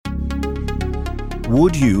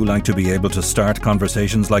Would you like to be able to start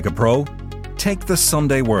conversations like a pro? Take the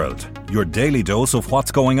Sunday World, your daily dose of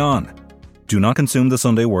what's going on. Do not consume the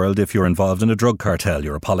Sunday World if you're involved in a drug cartel,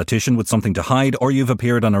 you're a politician with something to hide, or you've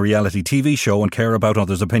appeared on a reality TV show and care about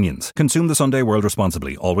others' opinions. Consume the Sunday World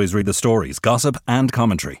responsibly. Always read the stories, gossip and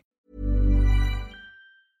commentary.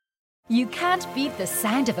 You can't beat the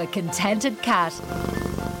sound of a contented cat.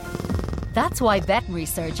 That's why veterinary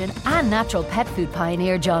surgeon and natural pet food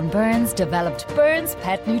pioneer John Burns developed Burns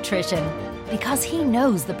Pet Nutrition. Because he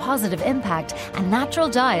knows the positive impact a natural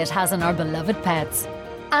diet has on our beloved pets.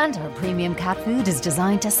 And our premium cat food is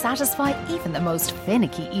designed to satisfy even the most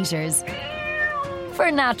finicky eaters. For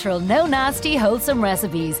natural, no nasty, wholesome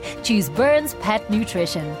recipes, choose Burns Pet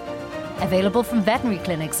Nutrition. Available from veterinary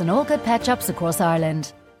clinics and all good pet shops across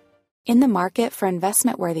Ireland. In the market for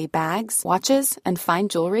investment-worthy bags, watches, and fine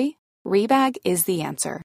jewelry, Rebag is the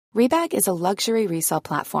answer. Rebag is a luxury resale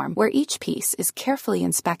platform where each piece is carefully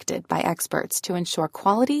inspected by experts to ensure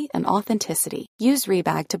quality and authenticity. Use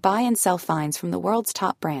Rebag to buy and sell finds from the world's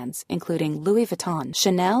top brands, including Louis Vuitton,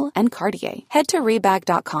 Chanel, and Cartier. Head to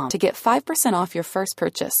Rebag.com to get 5% off your first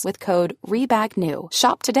purchase with code REBAGNEW.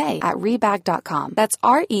 Shop today at Rebag.com. That's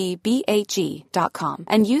REBAG.com.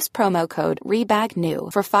 And use promo code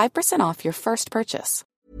REBAGNEW for 5% off your first purchase.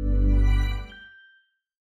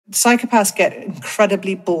 Psychopaths get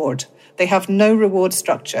incredibly bored. They have no reward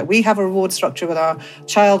structure. We have a reward structure when our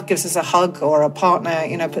child gives us a hug or a partner,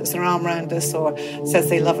 puts their arm around us or says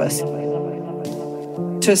they love us.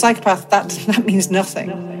 To a psychopath, that means nothing.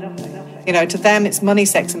 To them, it's money,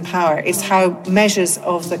 sex, and power. It's how measures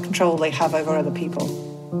of the control they have over other people.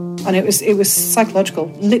 And it was psychological,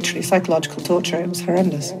 literally psychological torture. It was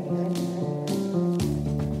horrendous.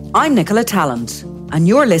 I'm Nicola Tallant, and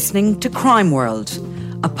you're listening to Crime World,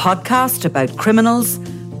 a podcast about criminals,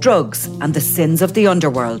 drugs and the sins of the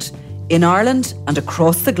underworld in Ireland and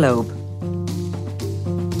across the globe.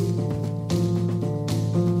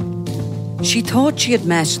 She thought she had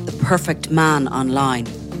met the perfect man online,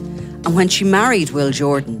 and when she married Will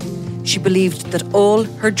Jordan, she believed that all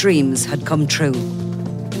her dreams had come true.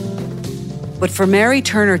 But for Mary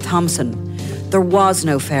Turner Thompson, there was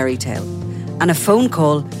no fairy tale, and a phone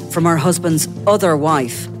call from her husband's other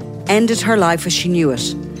wife ended her life as she knew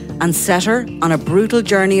it and set her on a brutal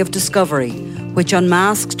journey of discovery which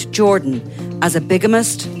unmasked Jordan as a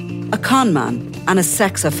bigamist, a con man and a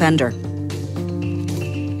sex offender.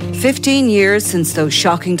 15 years since those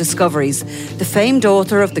shocking discoveries, the famed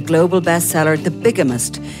author of the global bestseller The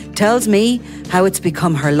Bigamist tells me how it's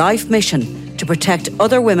become her life mission to protect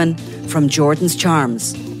other women from Jordan's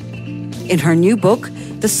charms. In her new book,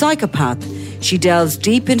 The Psychopath, she delves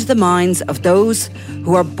deep into the minds of those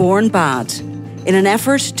who are born bad in an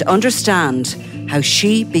effort to understand how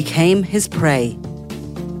she became his prey.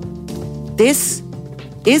 This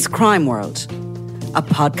is Crime World, a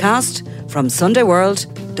podcast from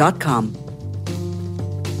SundayWorld.com.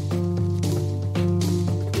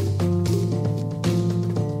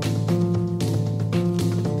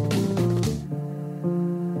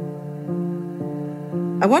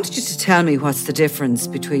 I wanted you to tell me what's the difference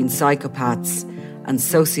between psychopaths and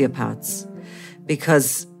sociopaths,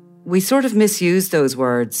 because we sort of misuse those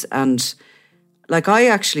words. And I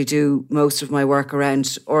actually do most of my work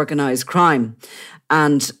around organised crime,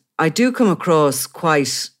 and I do come across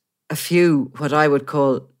quite a few what I would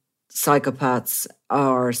call psychopaths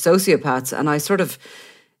or sociopaths, and I sort of,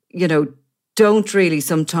 don't really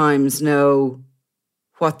sometimes know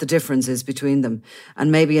what the difference is between them.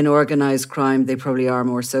 And maybe in organised crime, they probably are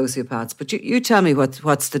more sociopaths. But you tell me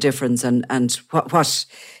what's the difference and what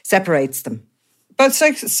separates them. Both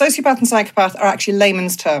sociopath and psychopath are actually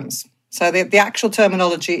layman's terms. So the actual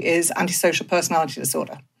terminology is antisocial personality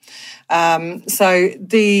disorder. So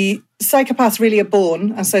the psychopaths really are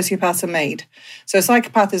born and sociopaths are made. So a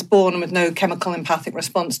psychopath is born with no chemical empathic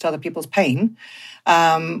response to other people's pain,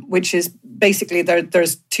 which is basically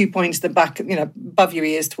there's 2 points at the back, above your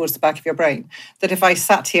ears towards the back of your brain, that if I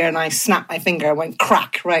sat here and I snapped my finger and went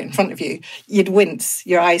crack right in front of you, you'd wince,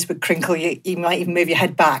 your eyes would crinkle, you might even move your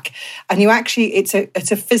head back. And you actually, it's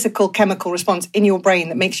a physical chemical response in your brain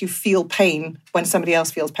that makes you feel pain when somebody else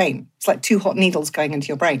feels pain. It's like 2 hot needles going into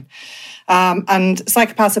your brain. And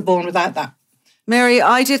psychopaths are born without that. Mary,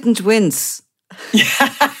 I didn't wince.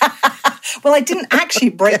 Well, I didn't actually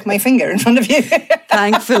break my finger in front of you.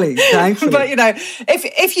 Thankfully. But,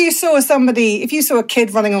 if you saw a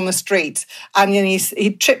kid running on the street and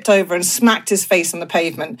he tripped over and smacked his face on the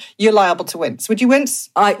pavement, you're liable to wince. Would you wince?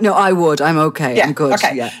 No, I would. I'm okay. Yeah, I'm good.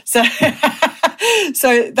 Okay. Yeah.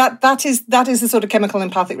 So that is the sort of chemical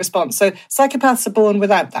empathic response. So psychopaths are born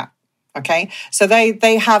without that. Okay, so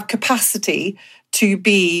they have capacity to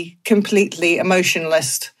be completely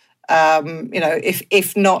emotionless.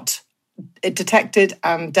 If not detected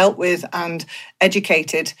and dealt with and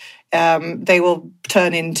educated, they will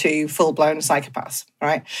turn into full-blown psychopaths,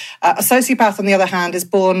 right? A sociopath, on the other hand, is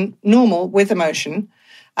born normal with emotion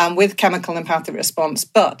and with chemical and empathic response,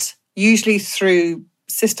 but usually through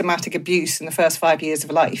systematic abuse in the first 5 years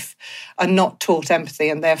of life, are not taught empathy,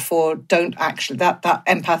 and therefore don't actually, that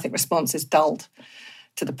empathic response is dulled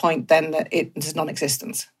to the point then that it is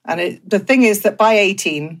non-existent. And the thing is that by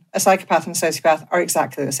 18, a psychopath and a sociopath are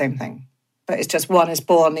exactly the same thing. But it's just one is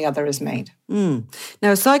born, the other is made. Now,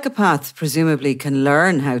 a psychopath presumably can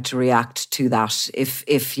learn how to react to that.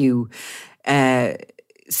 If you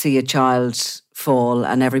see a child fall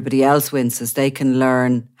and everybody else winces, they can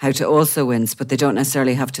learn how to also wince, but they don't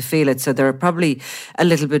necessarily have to feel it. So they're probably a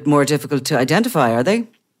little bit more difficult to identify, are they?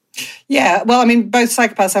 Yeah, well, I mean, both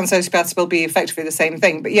psychopaths and sociopaths will be effectively the same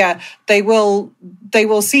thing. But yeah, they will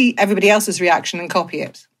see everybody else's reaction and copy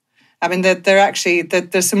it. I mean,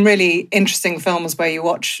 there's some really interesting films where you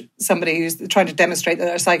watch somebody who's trying to demonstrate that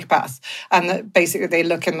they're a psychopath, and that basically they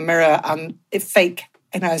look in the mirror and fake,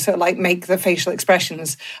 sort of like make the facial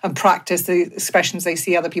expressions and practice the expressions they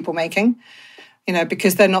see other people making.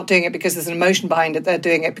 Because they're not doing it because there's an emotion behind it. They're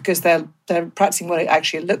doing it because they're practicing what it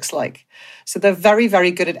actually looks like. So they're very, very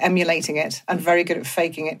good at emulating it and very good at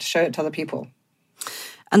faking it to show it to other people.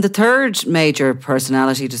 And the third major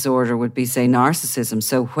personality disorder would be, say, narcissism.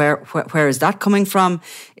 So where is that coming from?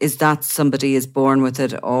 Is that somebody is born with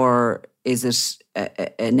it, or is it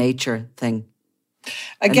a nature thing?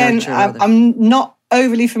 Again, I'm not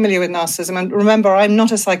overly familiar with narcissism. And remember, I'm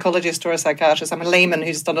not a psychologist or a psychiatrist. I'm a layman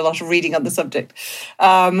who's done a lot of reading on the subject.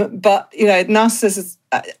 But narcissists,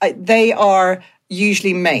 they are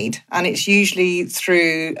usually made, and it's usually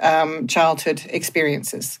through childhood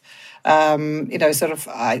experiences. I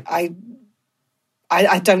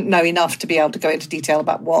don't know enough to be able to go into detail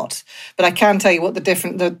about what, but I can tell you what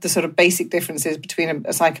the sort of basic difference is between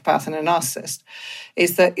a psychopath and a narcissist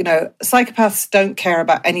is that, psychopaths don't care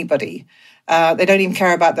about anybody. They don't even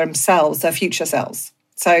care about themselves, their future selves.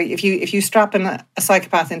 So if you strap a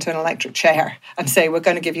psychopath into an electric chair and say, we're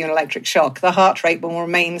going to give you an electric shock, the heart rate will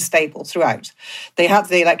remain stable throughout. They have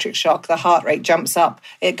the electric shock, the heart rate jumps up,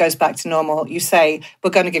 it goes back to normal. You say,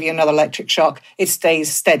 we're going to give you another electric shock, it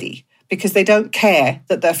stays steady, because they don't care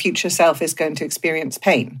that their future self is going to experience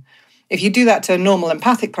pain. If you do that to a normal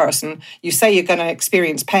empathic person, you say you're going to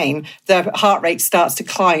experience pain, their heart rate starts to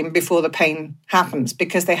climb before the pain happens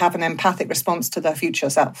because they have an empathic response to their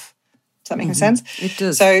future self. Does that make sense? It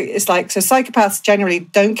does. So it's psychopaths generally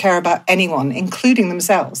don't care about anyone, including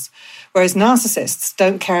themselves, whereas narcissists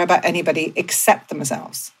don't care about anybody except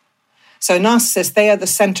themselves. So narcissists, they are the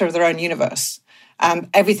center of their own universe. And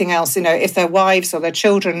everything else, if their wives or their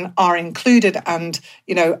children are included and,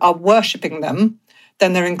 are worshipping them,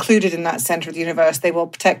 then they're included in that center of the universe. They will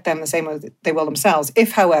protect them the same way they will themselves.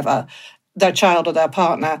 If, however, their child or their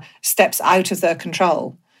partner steps out of their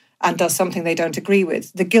control and does something they don't agree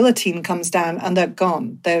with, the guillotine comes down and they're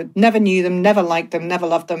gone. They never knew them, never liked them, never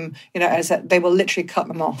loved them. They will literally cut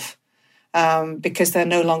them off because they're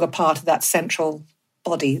no longer part of that central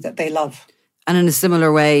body that they love. And in a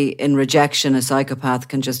similar way, in rejection, a psychopath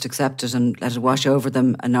can just accept it and let it wash over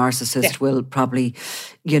them. A narcissist will probably,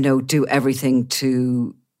 do everything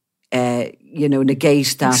to,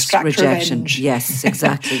 negate that extract rejection. Revenge. Yes,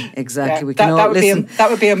 exactly. Yeah, We can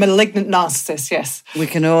that would be a malignant narcissist, yes. We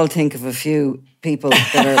can all think of a few people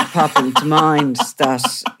that are popping to mind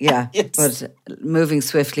that, yes. But moving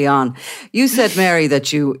swiftly on. You said, Mary,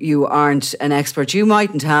 that you aren't an expert. You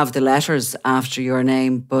mightn't have the letters after your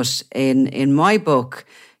name, but in my book,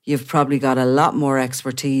 you've probably got a lot more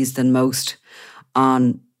expertise than most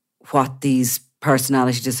on what these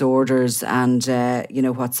personality disorders and,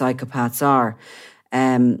 what psychopaths are.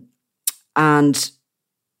 And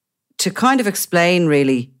to kind of explain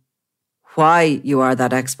really why you are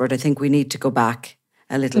that expert, I think we need to go back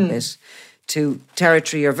a little bit to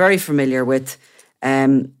territory you're very familiar with.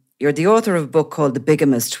 You're the author of a book called The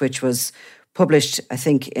Bigamist, which was published, I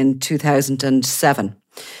think, in 2007.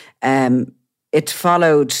 It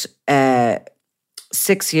followed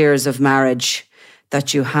 6 years of marriage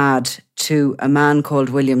that you had to a man called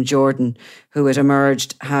William Jordan, who it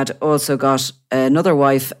emerged had also got another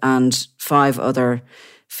wife and 5 other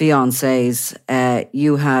fiancés.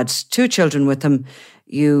 You had 2 children with him.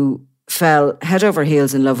 You fell head over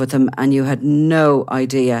heels in love with him, and you had no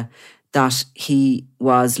idea that he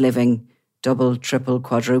was living double, triple,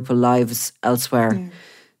 quadruple lives elsewhere. Yeah.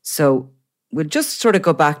 So we'll just sort of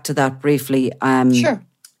go back to that briefly. Sure.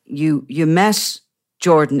 You met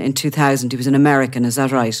Jordan in 2000. He was an American, is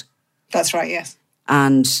that right? That's right, yes.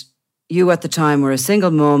 and you at the time were a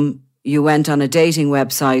single mum. You went on a dating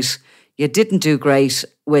website. You didn't do great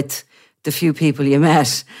with the few people you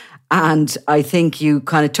met. And I think you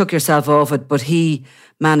kind of took yourself off it, but he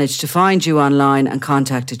managed to find you online and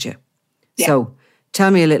contacted you. Yeah. So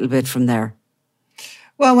tell me a little bit from there.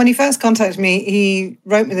 Well, when he first contacted me, he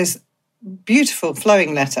wrote me this beautiful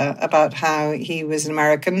flowing letter about how he was an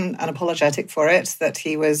American and apologetic for it, that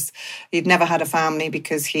he'd never had a family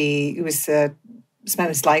because he was spent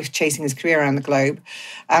his life chasing his career around the globe.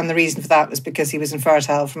 And the reason for that was because he was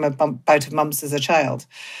infertile from a bout of mumps as a child.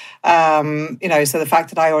 So the fact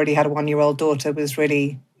that I already had a 1-year-old daughter was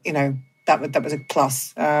really, that was a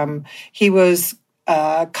plus. He was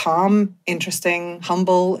calm, interesting,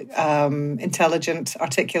 humble, intelligent,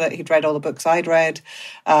 articulate. He'd read all the books I'd read.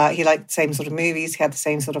 He liked the same sort of movies. He had the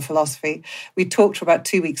same sort of philosophy. We talked for about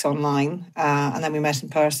 2 weeks online, and then we met in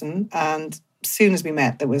person. And as soon as we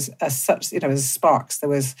met, there was sparks. There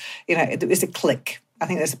was, it was a click. I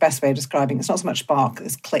think that's the best way of describing it. It's not so much spark,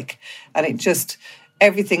 it's click. And it just,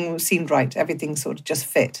 everything seemed right. Everything sort of just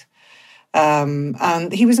fit.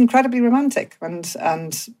 And he was incredibly romantic and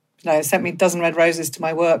sent me a dozen red roses to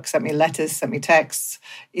my work, sent me letters, sent me texts.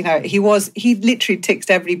 He literally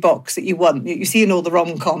ticked every box that you want. You see in all the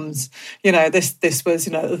rom-coms, this was,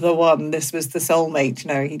 the one, this was the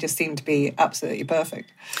soulmate. He just seemed to be absolutely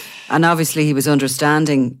perfect. And obviously he was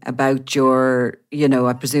understanding about your,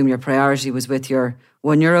 I presume your priority was with your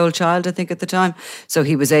 1-year-old child, I think, at the time. So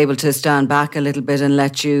he was able to stand back a little bit and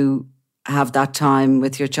let you have that time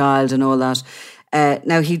with your child and all that.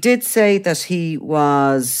 Now, he did say that he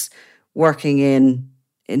was working in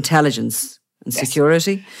intelligence and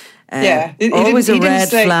security. Yeah. Always a red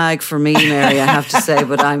flag for me, Mary, I have to say,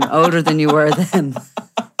 but I'm older than you were then.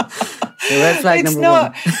 The red flag number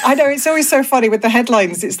one. I know, it's always so funny with the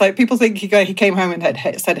headlines. It's like people think he came home and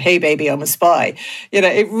had said, "Hey, baby, I'm a spy."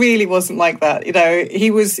 It really wasn't like that.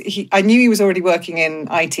 I knew he was already working in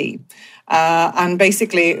IT. And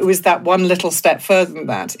basically, it was that one little step further than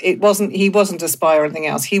that. He wasn't a spy or anything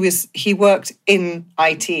else. He worked in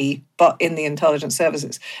IT, but in the intelligence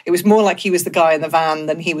services. It was more like he was the guy in the van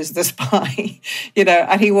than he was the spy, and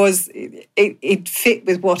it fit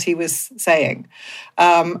with what he was saying.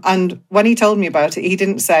 And when he told me about it, he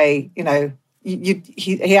didn't say,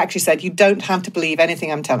 he actually said, "You don't have to believe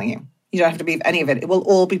anything I'm telling you. You don't have to believe any of it. It will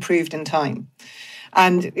all be proved in time."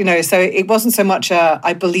 And, so it wasn't so much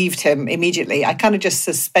I believed him immediately. I kind of just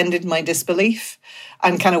suspended my disbelief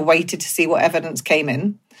and kind of waited to see what evidence came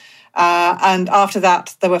in. And after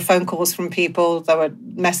that, there were phone calls from people. There were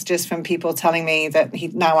messages from people telling me that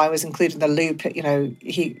now I was included in the loop.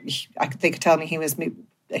 They could tell me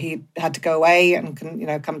he had to go away and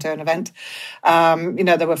come to an event.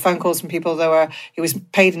 There were phone calls from people. He was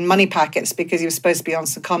paid in money packets because he was supposed to be on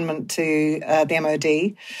secondment to the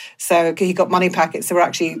MOD. So he got money packets that were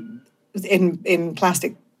actually in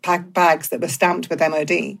plastic bags that were stamped with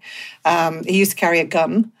MOD. He used to carry a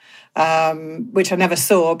gun, which I never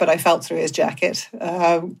saw, but I felt through his jacket.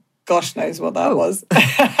 Gosh knows what that was.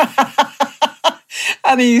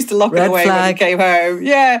 And he used to lock it away when he came home.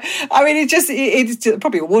 Yeah. I mean, it's just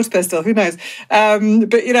probably a water pistol, who knows?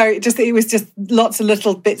 But, it was just lots of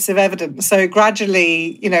little bits of evidence. So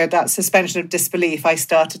gradually, that suspension of disbelief, I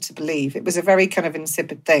started to believe. It was a very kind of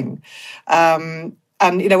insipid thing. And,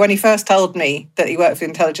 when he first told me that he worked for the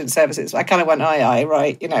intelligence services, I kind of went, aye,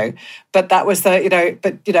 right, But that was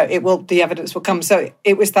the evidence will come. So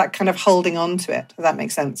it was that kind of holding on to it, if that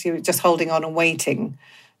makes sense. You were just holding on and waiting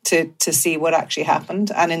to see what actually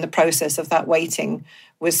happened. And in the process of that waiting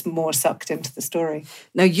was more sucked into the story.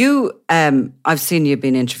 Now you, I've seen you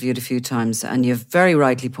being interviewed a few times and you've very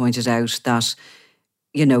rightly pointed out that,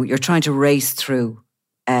 you're trying to race through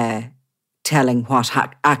telling what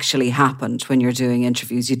actually happened when you're doing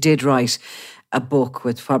interviews. You did write a book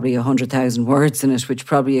with probably 100,000 words in it, which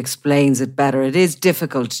probably explains it better. It is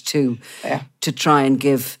difficult to try and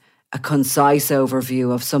give a concise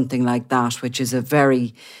overview of something like that, which is a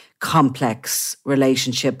very complex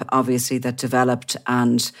relationship, obviously, that developed.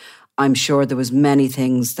 And I'm sure there was many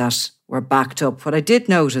things that were backed up. What I did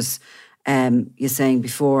notice you saying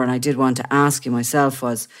before, and I did want to ask you myself,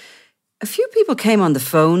 was a few people came on the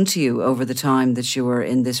phone to you over the time that you were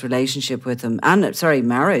in this relationship with him,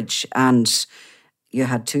 marriage, and you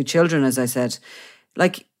had 2 children, as I said.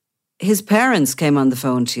 Like, his parents came on the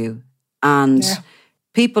phone to you, and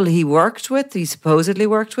people he supposedly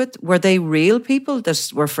worked with, were they real people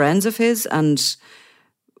that were friends of his, and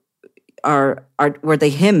were they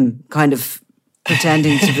him kind of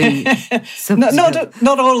pretending to be something.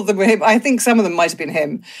 Not all of them were him. I think some of them might have been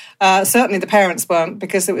him. Certainly the parents weren't,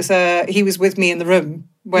 because it was he was with me in the room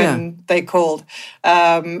when they called.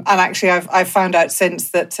 And actually I've found out since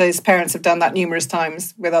that his parents have done that numerous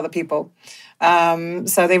times with other people.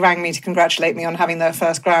 So they rang me to congratulate me on having their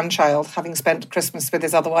first grandchild, having spent Christmas with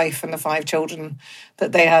his other wife and the 5 children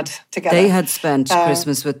that they had together. They had spent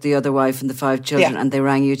Christmas with the other wife and the 5 children, and they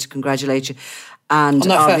rang you to congratulate you. And on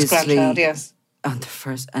their obviously, first grandchild, yes. On the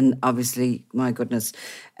first, and obviously, my goodness.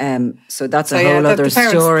 So that's a whole other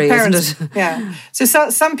story, isn't it? Yeah. So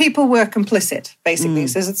some people were complicit, basically.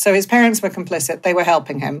 So his parents were complicit. They were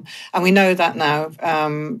helping him. And we know that now,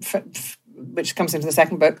 which comes into the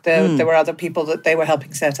second book. There were other people that they were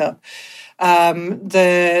helping set up. But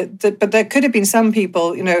there could have been some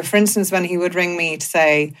people, for instance, when he would ring me to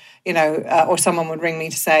say, or someone would ring me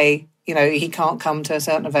to say, he can't come to a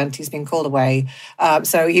certain event, he's been called away.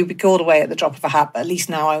 So he would be called away at the drop of a hat, but at least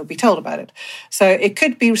now I would be told about it. So it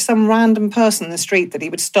could be some random person in the street that he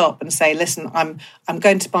would stop and say, listen, I'm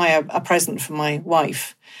going to buy a present for my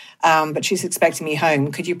wife, but she's expecting me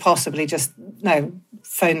home. Could you possibly just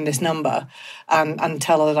phone this number and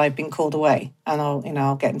tell her that I've been called away, and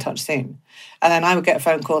I'll get in touch soon. And then I would get a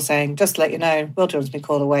phone call saying, just to let you know, Will Jones has been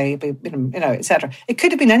called away, etc. It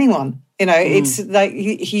could have been anyone. It's like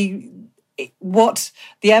what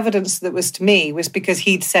the evidence that was to me was because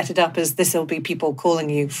he'd set it up as this will be people calling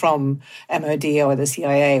you from MOD or the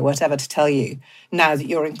CIA or whatever to tell you now that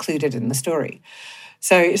you're included in the story.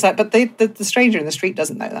 So it's like, but the stranger in the street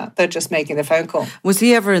doesn't know that. They're just making the phone call. Was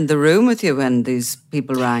he ever in the room with you when these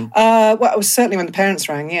people rang? Well, it was certainly when the parents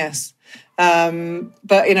rang, yes. But,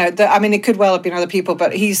 it could well have been other people,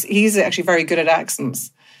 but he's actually very good at accents.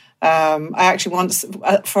 I actually once,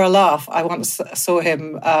 for a laugh, I once saw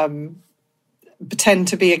him pretend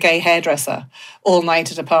to be a gay hairdresser all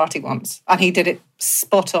night at a party once. And he did it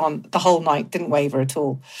spot on the whole night, didn't waver at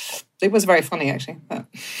all. It was very funny, actually. But.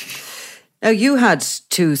 Now, you had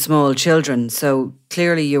 2 small children, so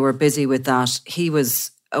clearly you were busy with that. He was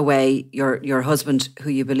away, your husband, who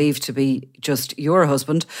you believe to be just your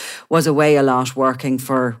husband, was away a lot working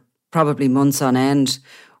for probably months on end.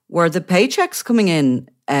 Were the paychecks coming in,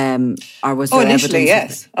 or was there initially,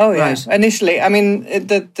 evidence? Yes. Oh, yeah. Right. Initially,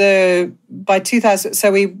 by 2000,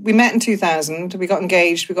 so we met in 2000, we got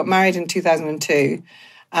engaged, we got married in 2002,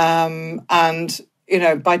 and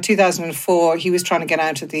by 2004, he was trying to get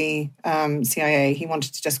out of the CIA. He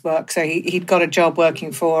wanted to just work. So he'd got a job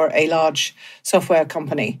working for a large software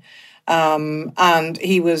company. And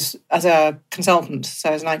he was as a consultant, so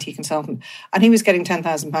as an IT consultant. And he was getting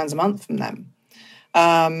 £10,000 a month from them.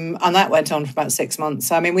 And that went on for about 6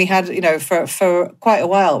 months. I mean, we had, for quite a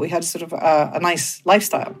while, we had sort of a nice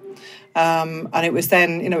lifestyle. And it was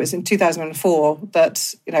then, it was in 2004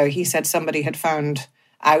 that, he said somebody had found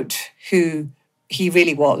out who he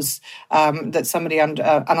really was, that somebody under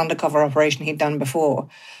an undercover operation he'd done before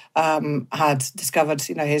had discovered,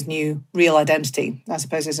 his new real identity as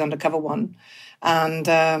opposed to his undercover one. And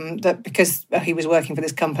that because he was working for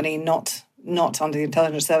this company, not under the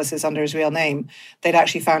intelligence services, under his real name, they'd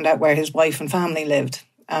actually found out where his wife and family lived.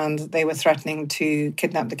 And they were threatening to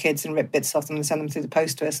kidnap the kids and rip bits off them and send them through the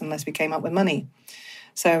post to us unless we came up with money.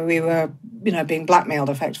 So we were, being blackmailed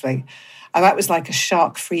effectively. And that was like a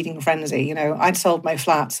shark feeding frenzy. I'd sold my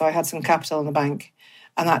flat, so I had some capital in the bank.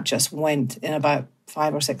 And that just went in about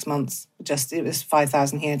 5 or 6 months. It was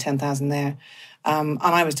 5,000 here, 10,000 there. And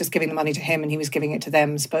I was just giving the money to him and he was giving it to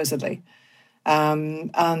them, supposedly.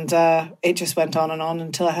 And it just went on and on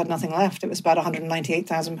until I had nothing left. It was about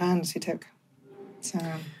 £198,000 he took. So.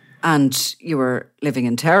 And you were living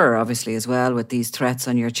in terror, obviously, as well, with these threats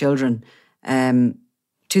on your children.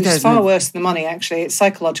 It's far worse than the money, actually. It's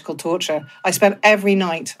psychological torture. I spent every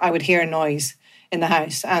night, I would hear a noise in the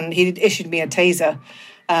house, and he issued me a taser,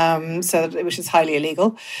 which is highly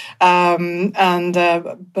illegal. But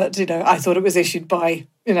I thought it was issued by,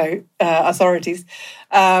 authorities.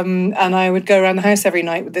 And I would go around the house every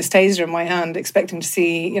night with this taser in my hand, expecting to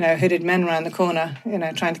see, hooded men around the corner,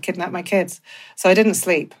 trying to kidnap my kids. So I didn't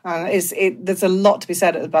sleep. There's a lot to be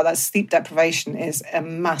said about that. Sleep deprivation is a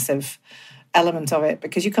massive element of it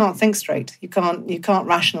because you can't think straight. You can't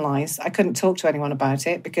rationalise. I couldn't talk to anyone about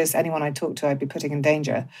it because anyone I talked to I'd be putting in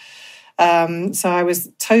danger. So I was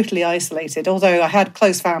totally isolated. Although I had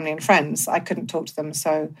close family and friends, I couldn't talk to them.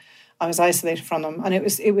 So I was isolated from them. And it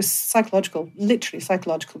was psychological, literally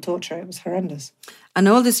psychological torture. It was horrendous. And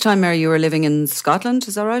all this time, Mary, you were living in Scotland,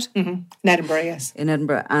 is that right? Mm-hmm. In Edinburgh, yes. In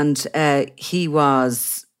Edinburgh. And he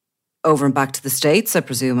was over and back to the States, I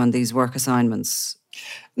presume, on these work assignments.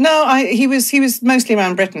 No, he was mostly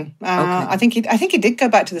around Britain. Okay. I think he did go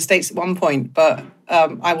back to the States at one point, but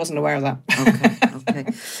I wasn't aware of that.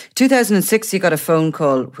 Okay. 2006, you got a phone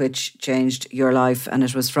call which changed your life, and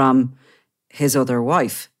it was from his other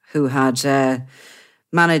wife, who had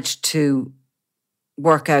managed to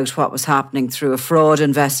work out what was happening through a fraud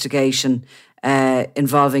investigation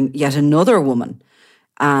involving yet another woman.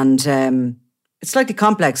 And it's slightly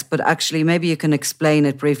complex, but actually maybe you can explain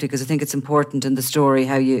it briefly, because I think it's important in the story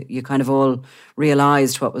how you kind of all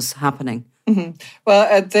realised what was happening. Mm-hmm.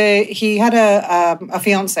 Well, he had a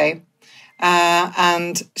fiancée,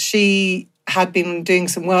 and she had been doing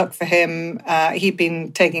some work for him. He'd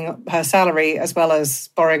been taking her salary as well as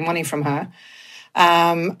borrowing money from her.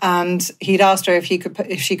 And he'd asked her if she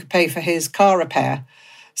could pay for his car repair.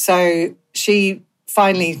 So she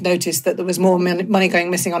finally noticed that there was more money going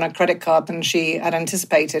missing on her credit card than she had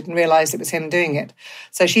anticipated, and realised it was him doing it.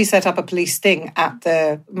 So she set up a police sting at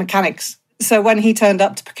the mechanics. So when he turned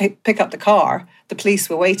up to pick up the car, the police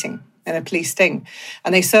were waiting in a police sting,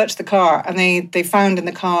 and they searched the car, and they found in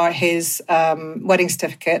the car his wedding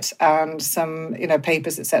certificate and some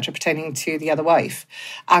papers, etc., pertaining to the other wife,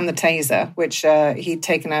 and the taser, which he'd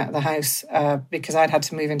taken out of the house because I'd had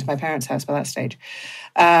to move into my parents' house by that stage.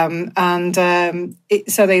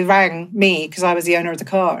 So they rang me, because I was the owner of the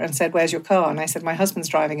car, and said, "Where's your car?" And I said, "My husband's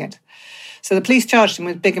driving it." So the police charged him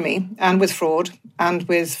with bigamy and with fraud and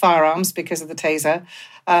with firearms because of the taser.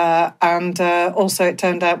 Also it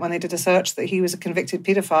turned out when they did a search that he was a convicted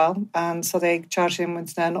paedophile. And so they charged him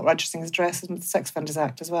with not registering his address, and with the Sex Offenders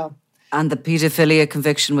Act as well. And the paedophilia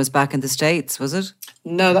conviction was back in the States, was it?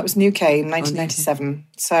 No, that was in the UK in 1997.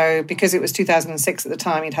 So because it was 2006 at the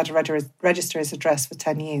time, he'd had to register his address for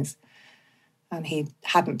 10 years. And he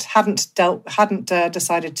hadn't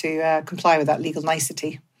decided to comply with that legal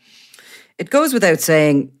nicety. It goes without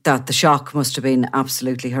saying that the shock must have been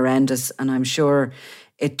absolutely horrendous, and I'm sure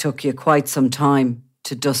it took you quite some time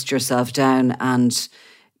to dust yourself down, and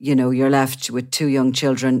you're left with 2 young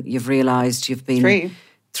children. You've realised you've been...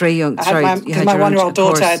 Three young... My 1-year-old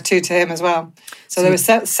daughter had 2 to him as well. So there was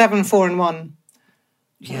 7, 4 and 1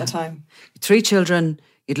 at the time. 3 children.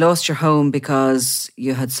 You'd lost your home because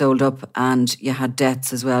you had sold up, and you had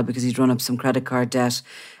debts as well because you'd run up some credit card debt.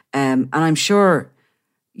 And I'm sure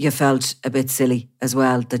you felt a bit silly as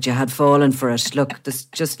well that you had fallen for it. Look, there's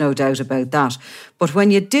just no doubt about that. But when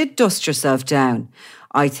you did dust yourself down,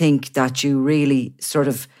 I think that you really sort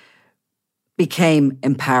of became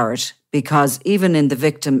empowered, because even in the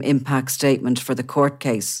victim impact statement for the court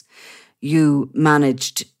case, you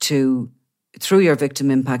managed to, through your victim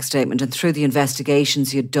impact statement and through the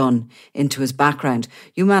investigations you'd done into his background,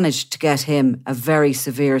 you managed to get him a very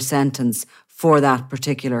severe sentence for that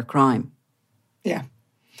particular crime. Yeah.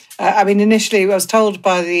 Initially I was told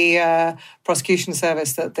by the prosecution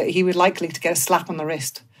service that he was likely to get a slap on the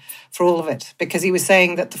wrist for all of it, because he was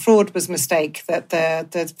saying that the fraud was a mistake, that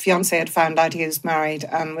the fiancé had found out he was married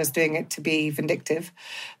and was doing it to be vindictive,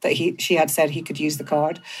 that she had said he could use the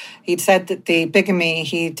card. He'd said that the bigamy,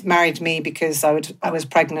 he'd married me because I was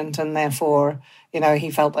pregnant, and therefore,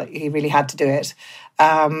 he felt like he really had to do it.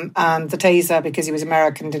 And the taser, because he was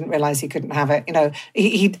American, didn't realise he couldn't have it.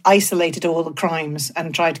 He'd isolated all the crimes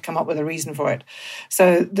and tried to come up with a reason for it.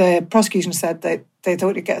 So the prosecution said that they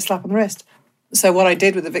thought he'd get a slap on the wrist. So what I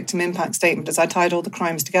did with the victim impact statement is I tied all the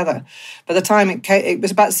crimes together. By the time it was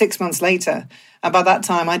about 6 months later, and by that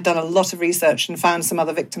time I'd done a lot of research and found some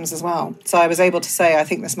other victims as well. So I was able to say, I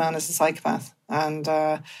think this man is a psychopath, and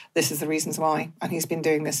this is the reasons why. And he's been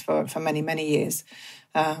doing this for many, many years.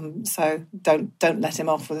 So don't let him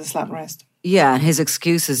off with a slap on the wrist. Yeah, and his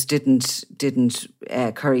excuses didn't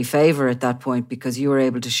curry favour at that point, because you were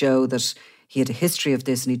able to show that he had a history of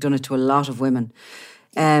this and he'd done it to a lot of women.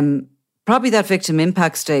 Probably that victim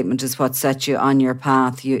impact statement is what set you on your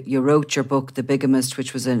path. You wrote your book, The Bigamist,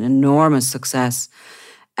 which was an enormous success.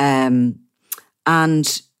 And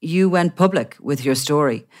you went public with your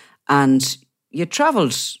story. And you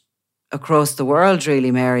travelled across the world,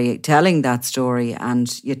 really, Mary, telling that story,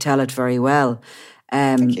 and you tell it very well.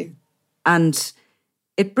 Thank you. And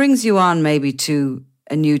it brings you on maybe to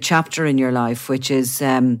a new chapter in your life, which is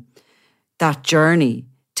that journey,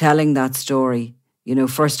 telling that story.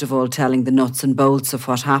 First of all, telling the nuts and bolts of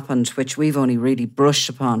what happened, which we've only really brushed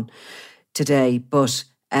upon today. But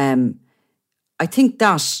I think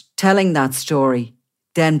that telling that story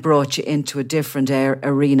then brought you into a different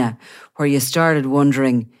arena where you started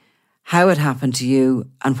wondering how it happened to you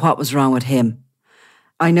and what was wrong with him.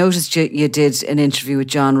 I noticed you did an interview with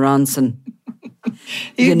John Ronson.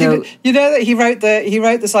 You know that he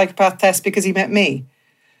wrote the psychopath test because he met me.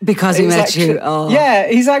 Because he met you. Oh. Yeah,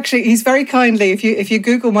 he's very kindly. If you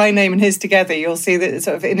Google my name and his together, you'll see that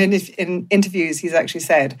sort of in interviews he's actually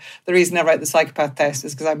said the reason I wrote the psychopath test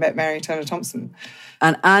is because I met Mary Turner Thompson.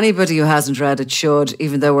 And anybody who hasn't read it should,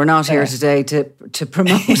 even though we're not here today to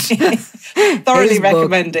promote. Thoroughly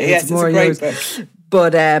recommend it. Yes, it's a great book.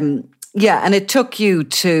 But and it took you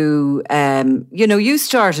to you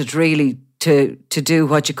started really to do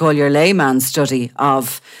what you call your layman study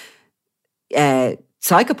of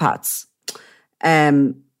psychopaths.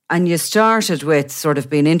 And you started with sort of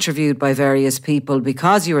being interviewed by various people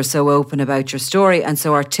because you were so open about your story and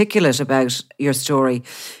so articulate about your story.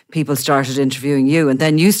 People started interviewing you, and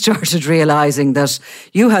then you started realising that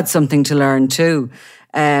you had something to learn too.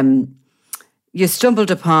 You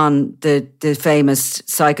stumbled upon the famous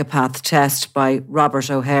psychopath test by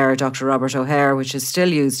Dr. Robert O'Hare, which is still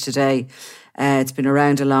used today. It's been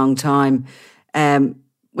around a long time.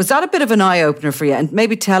 Was that a bit of an eye-opener for you? And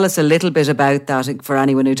maybe tell us a little bit about that for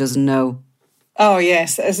anyone who doesn't know. Oh,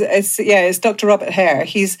 yes. It's Dr. Robert Hare.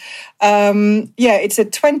 He's, it's a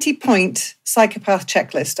 20-point psychopath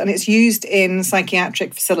checklist, and it's used in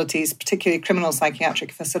psychiatric facilities, particularly criminal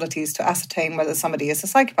psychiatric facilities, to ascertain whether somebody is a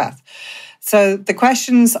psychopath. So the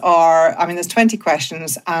questions are, there's 20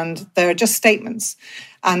 questions, and they're just statements.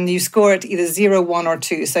 And you score it either 0, 1 or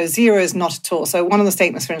 2. So 0 is not at all. So one of the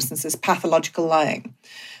statements, for instance, is pathological lying.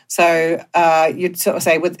 So you'd sort of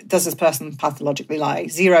say, does this person pathologically lie?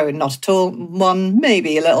 0, not at all. 1,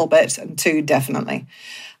 maybe a little bit. And 2, definitely.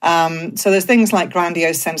 So there's things like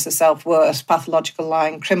grandiose sense of self-worth, pathological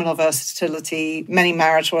lying, criminal versatility, many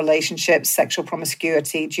marital relationships, sexual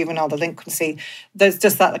promiscuity, juvenile delinquency. There's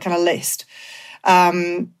just that kind of list.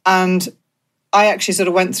 And I actually sort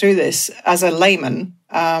of went through this as a layman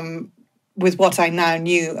with what I now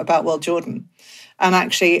knew about Will Jordan. And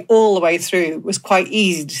actually, all the way through, it was quite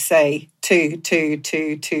easy to say 2, 2,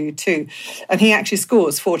 2, 2, 2. And he actually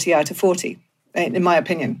scores 40 out of 40, in my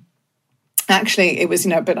opinion. Actually, it was,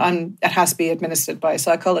 but it has to be administered by a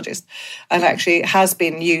psychologist. And actually, it has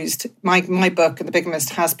been used. My book, The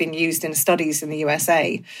Bigamist, has been used in studies in the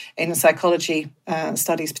USA, in psychology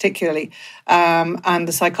studies particularly. And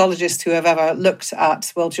the psychologists who have ever looked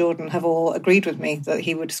at Will Jordan have all agreed with me that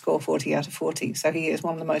he would score 40 out of 40. So he is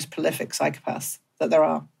one of the most prolific psychopaths that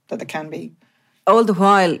there can be. All the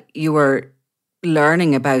while you were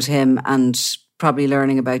learning about him and probably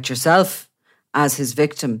learning about yourself as his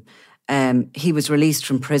victim. He was released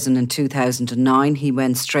from prison in 2009. He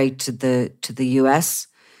went straight to the US,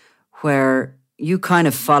 where you kind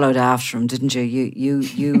of followed after him, didn't you?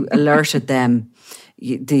 You alerted them.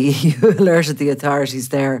 You alerted the authorities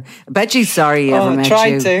there. I bet you're sorry he ever met you. I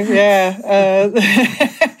tried to, yeah.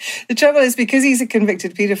 The trouble is, because he's a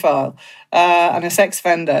convicted paedophile and a sex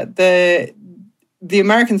offender, the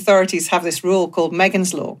American authorities have this rule called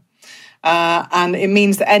Megan's Law. And it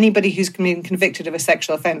means that anybody who's been convicted of a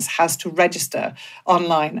sexual offence has to register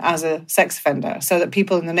online as a sex offender so that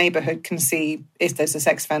people in the neighbourhood can see if there's a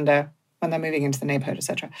sex offender when they're moving into the neighbourhood,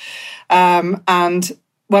 etc. And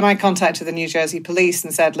when I contacted the New Jersey police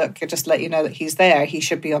and said, look, just to let you know that he's there, he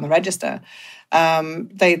should be on the register,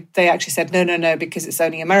 they actually said, no, because it's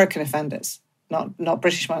only American offenders, not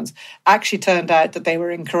British ones. Actually turned out that they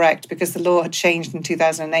were incorrect because the law had changed in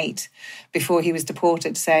 2008 before he was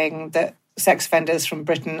deported, saying that sex offenders from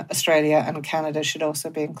Britain, Australia and Canada should also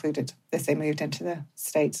be included if they moved into the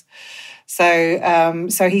States. So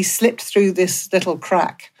he slipped through this little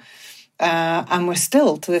crack. And we're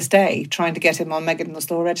still, to this day, trying to get him on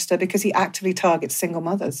Megan's Law register because he actively targets single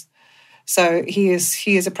mothers. So he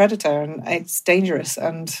is a predator, and it's dangerous.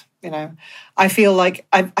 And I feel like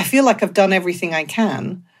I've done everything I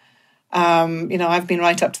can. I've been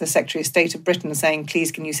right up to the Secretary of State of Britain saying,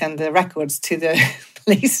 please, can you send the records to the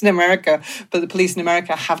police in America? But the police in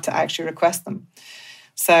America have to actually request them.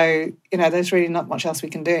 So there's really not much else we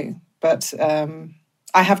can do. But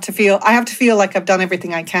I have to feel like I've done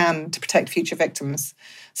everything I can to protect future victims,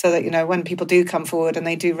 so that when people do come forward, and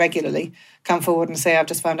they do regularly come forward and say, I've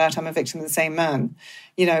just found out I'm a victim of the same man,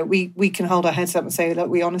 we can hold our heads up and say, look,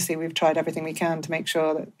 we've tried everything we can to make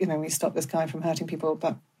sure that we stop this guy from hurting people,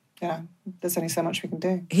 but there's only so much we can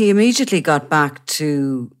do. He immediately got back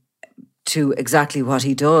to exactly what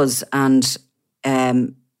he does, and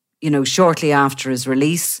shortly after his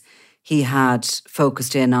release, he had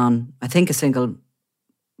focused in on, I think, a single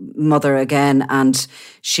mother again, and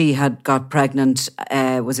she had got pregnant,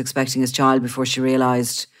 was expecting his child before she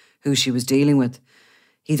realised who she was dealing with.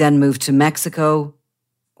 He then moved to Mexico,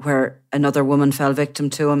 where another woman fell victim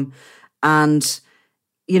to him. And,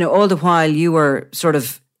 all the while you were sort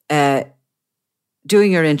of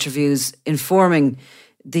doing your interviews, informing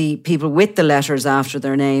the people with the letters after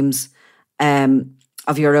their names,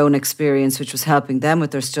 of your own experience, which was helping them with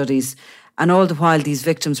their studies. And all the while, these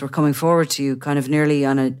victims were coming forward to you kind of nearly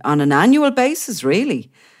on an annual basis, really.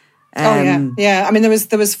 Yeah. I mean,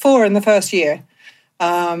 there was 4 in the first year.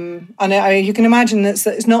 And you can imagine that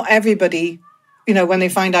it's not everybody, when they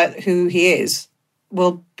find out who he is,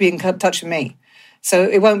 will be in touch with me. So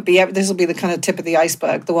it won't be, this will be the kind of tip of the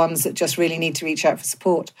iceberg, the ones that just really need to reach out for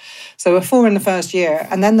support. So there were 4 in the first year,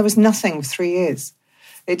 and then there was nothing for 3 years.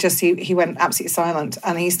 It just, he went absolutely silent,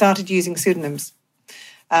 and he started using pseudonyms.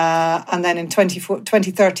 And then in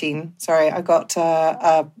 2013, I got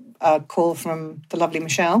a call from the lovely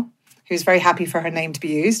Michelle, who's very happy for her name to be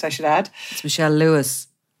used, I should add. It's Michelle Lewis.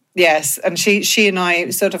 Yes, and she and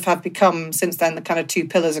I sort of have become, since then, the kind of 2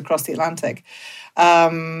 pillars across the Atlantic.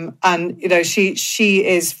 And, she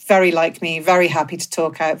is very like me, very happy to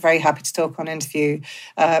talk out, very happy to talk on interview.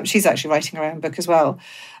 She's actually writing her own book as well.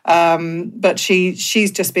 But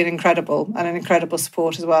she's just been incredible, and an incredible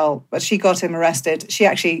support as well. But she got him arrested.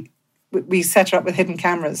 We set her up with hidden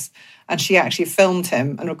cameras, and she actually filmed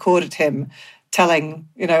him and recorded him telling,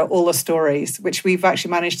 all the stories, which we've actually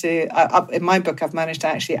managed to, in my book, I've managed to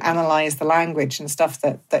actually analyse the language and stuff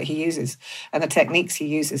that he uses and the techniques he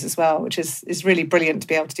uses as well, which is really brilliant to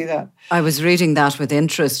be able to do that. I was reading that with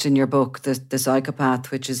interest in your book, The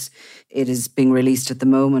Psychopath, it is being released at the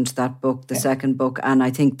moment, that book, the second book, and I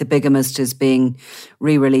think The Bigamist is being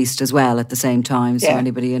re-released as well at the same time, so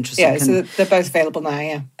anybody interested can... so they're both available now,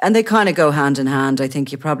 yeah. And they kind of go hand in hand. I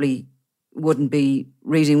think you probably wouldn't be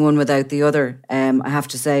reading one without the other, I have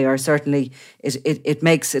to say, or certainly it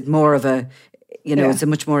makes it more of a, it's a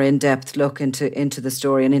much more in-depth look into the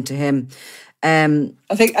story and into him. I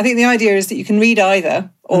think the idea is that you can read either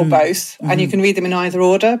or both, and you can read them in either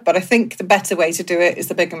order, but I think the better way to do it is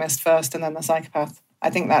The Bigamist first and then The Psychopath.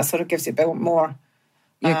 I think that sort of gives you a bit more...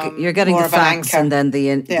 You're getting the facts and then the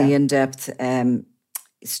in-depth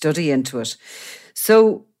study into it.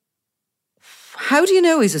 So... how do you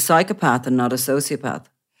know he's a psychopath and not a sociopath?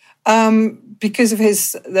 Because of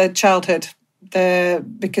the childhood,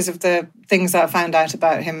 because of the things that I found out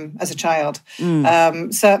about him as a child.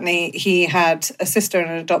 Certainly, he had a sister and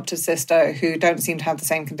an adopted sister who don't seem to have the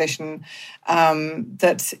same condition. Generally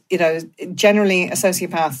a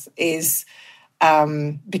sociopath is,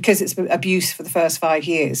 because it's abuse for the first 5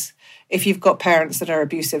 years. If you've got parents that are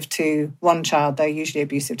abusive to one child, they're usually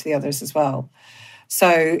abusive to the others as well. So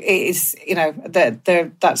it's,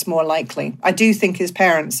 that's more likely. I do think his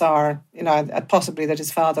parents are, possibly that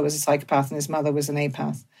his father was a psychopath and his mother was an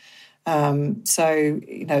apath.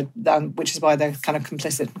 Which is why they're kind of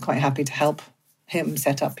complicit and quite happy to help him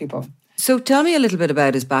set up people. So tell me a little bit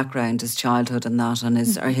about his background, his childhood and that, and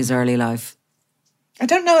his early life. I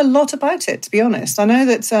don't know a lot about it, to be honest. I know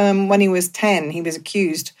that when he was 10, he was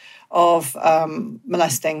accused of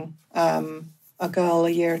molesting a girl a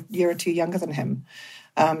year or two younger than him,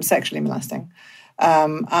 sexually molesting,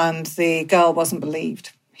 and the girl wasn't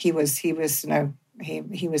believed. He was seemed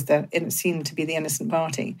to be the innocent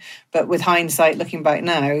party, but with hindsight, looking back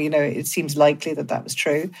now, it seems likely that was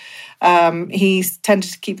true. He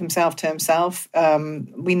tended to keep himself to himself.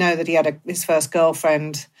 We know that he had his first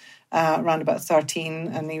girlfriend around about 13,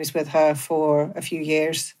 and he was with her for a few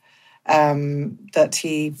years. That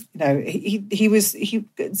he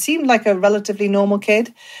seemed like a relatively normal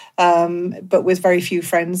kid, but with very few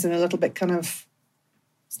friends and a little bit kind of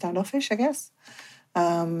standoffish, I guess.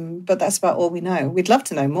 But that's about all we know. We'd love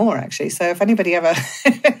to know more, actually. So if anybody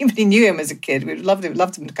knew him as a kid, we'd love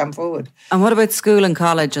him to come forward. And what about school and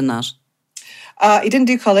college and that? He didn't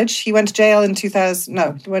do college. He went to jail in 2000.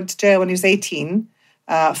 No, he went to jail when he was 18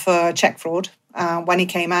 for check fraud. When he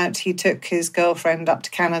came out, he took his girlfriend up to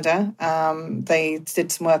Canada. They did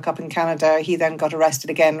some work up in Canada. He then got arrested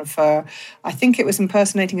again for, I think it was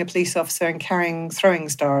impersonating a police officer and carrying throwing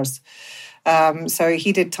stars. So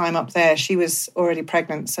he did time up there. She was already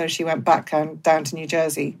pregnant, so she went back down to New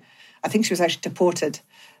Jersey. I think she was actually deported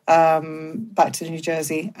back to New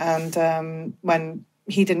Jersey. And when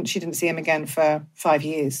she didn't see him again for 5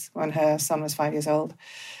 years, when her son was 5 years old.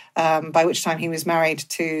 By which time he was married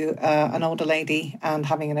to an older lady and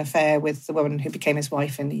having an affair with the woman who became his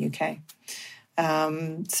wife in the UK.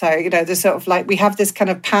 There's sort of like, we have this kind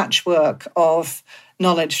of patchwork of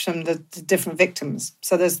knowledge from the different victims.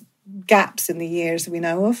 So there's gaps in the years that we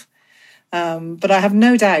know of. But I have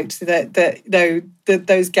no doubt that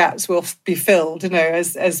those gaps will be filled.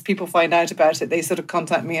 As people find out about it, they sort of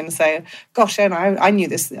contact me and say, "Gosh, I knew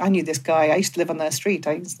this guy. I used to live on their street.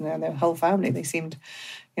 I used to know their whole family. They seemed,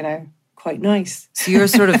 quite nice. So you're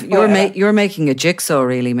sort of you're making a jigsaw,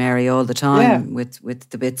 really, Mary, all the time with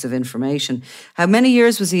the bits of information. How many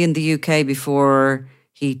years was he in the UK before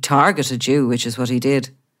he targeted you, which is what he did?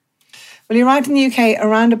 Well, he arrived in the UK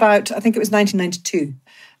around about, I think it was 1992.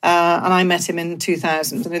 And I met him in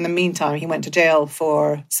 2000. And in the meantime, he went to jail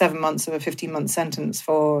for 7 months of a 15-month sentence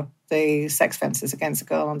for the sex offences against a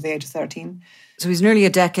girl under the age of 13. So he's nearly a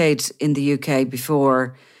decade in the UK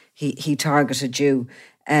before he targeted you.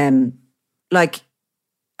 Like,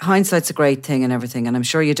 hindsight's a great thing and everything, and I'm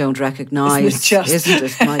sure you don't recognise, isn't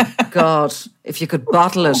it? My God, if you could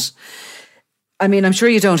bottle it. I mean, I'm sure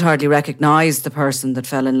you don't hardly recognise the person that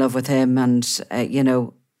fell in love with him and, I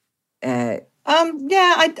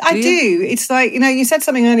do. It's like, you said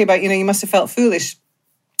something earlier about, you must have felt foolish,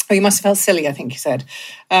 or you must have felt silly, I think you said.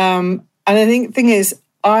 And I think the thing is,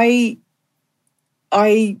 I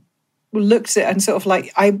looked at it and sort of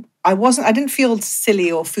like, I didn't feel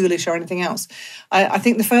silly or foolish or anything else. I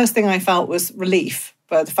think the first thing I felt was relief,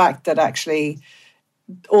 but the fact that actually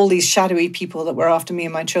all these shadowy people that were after me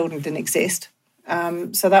and my children didn't exist.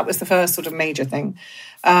 So that was the first sort of major thing.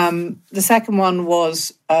 The second one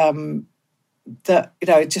was that,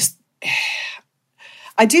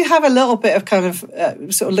 I do have a little bit of kind of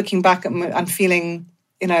sort of looking back at and feeling,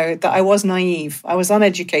 that I was naive. I was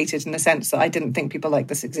uneducated in the sense that I didn't think people like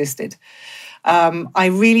this existed. I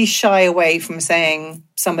really shy away from saying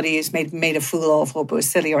somebody is made a fool of or was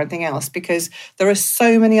silly or anything else, because there are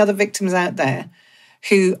so many other victims out there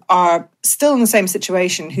who are still in the same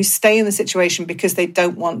situation, who stay in the situation because they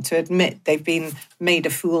don't want to admit they've been made a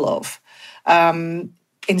fool of,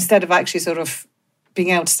 instead of actually sort of being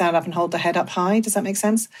able to stand up and hold their head up high. Does that make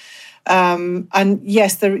sense? And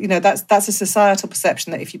yes, that's a societal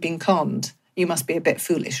perception that if you've been conned, you must be a bit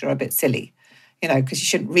foolish or a bit silly, because you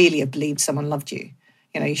shouldn't really have believed someone loved you.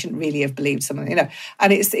 You shouldn't really have believed someone, and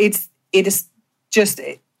it is just,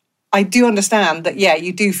 I do understand that,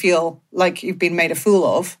 you do feel like you've been made a fool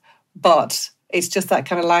of, but it's just that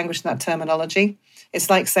kind of language and that terminology. It's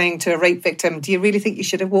like saying to a rape victim, do you really think you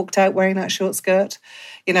should have walked out wearing that short skirt?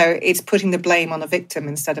 It's putting the blame on the victim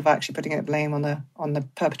instead of actually putting the blame on the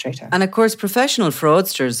perpetrator. And of course, professional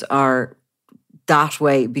fraudsters are that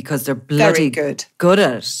way because they're bloody good at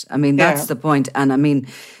it. I mean, that's the point. And I mean,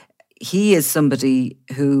 he is somebody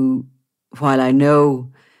who, while I know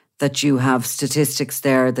that you have statistics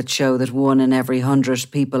there that show that 1 in every 100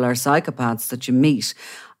 people are psychopaths that you meet,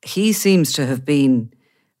 he seems to have been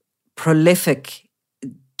prolific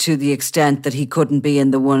to the extent that he couldn't be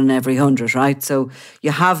in the 1 in every 100, right? So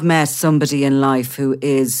you have met somebody in life who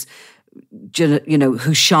is,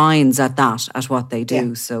 who shines at that, at what they do.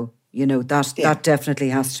 Yeah. So, that definitely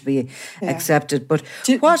has to be accepted. But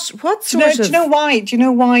what sort of... Do you know why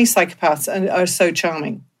psychopaths are so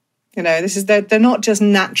charming? They're not just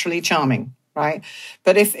naturally charming, right?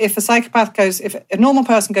 But if a normal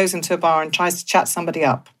person goes into a bar and tries to chat somebody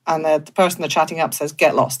up, and the person they're chatting up says,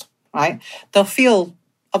 get lost, right? They'll feel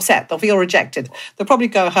upset, they'll feel rejected. They'll probably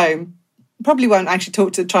go home, probably won't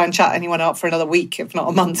actually try and chat anyone up for another week, if not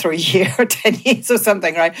a month or a year or 10 years or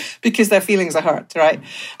something, right? Because their feelings are hurt, right?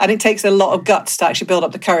 And it takes a lot of guts to actually build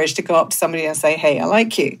up the courage to go up to somebody and say, hey, I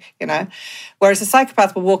like you, Whereas a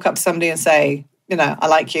psychopath will walk up to somebody and say, I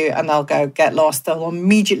like you, and they'll go, get lost. They'll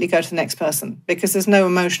immediately go to the next person because there's no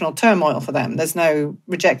emotional turmoil for them. There's no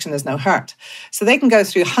rejection, there's no hurt. So they can go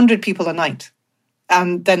through 100 people a night,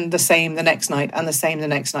 and then the same the next night, and the same the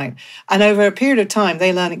next night. And over a period of time,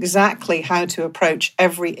 they learn exactly how to approach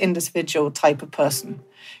every individual type of person.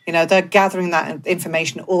 They're gathering that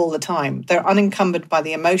information all the time. They're unencumbered by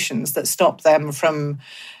the emotions that stop them from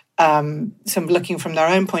looking from their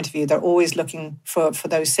own point of view. They're always looking for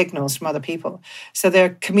those signals from other people. So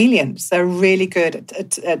they're chameleons. They're really good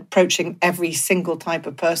at approaching every single type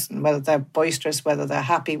of person, whether they're boisterous, whether they're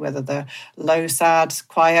happy, whether they're low, sad,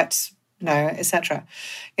 quiet, etc.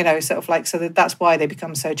 Sort of like, so that's why they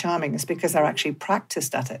become so charming. It's because they're actually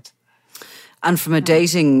practiced at it. And from a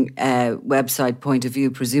dating website point of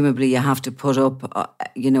view, presumably you have to put up,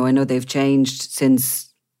 I know they've changed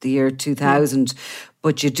since the year 2000,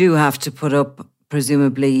 but you do have to put up,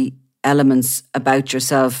 presumably, elements about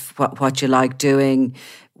yourself, what you like doing,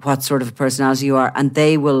 what sort of a personality you are, and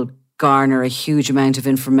they will garner a huge amount of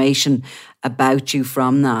information about you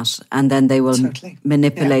from that, and then they will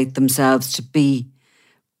manipulate themselves to be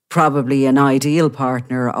probably an ideal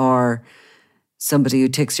partner or somebody who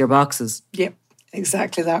ticks your boxes. Yep,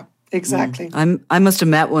 exactly that. Exactly. I must have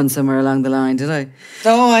met one somewhere along the line, did I?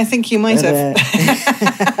 Oh, I think you might have.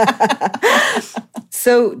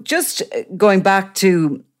 So just going back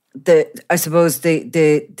to the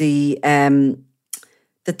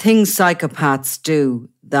things psychopaths do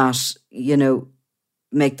that,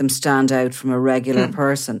 make them stand out from a regular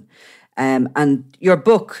person. And your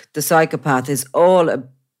book, The Psychopath, is all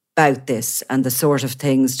about this and the sort of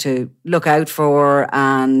things to look out for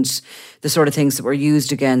and the sort of things that were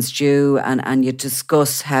used against you. And you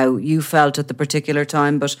discuss how you felt at the particular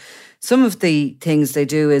time. But some of the things they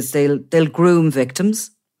do is they'll groom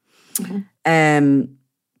victims.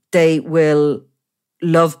 They will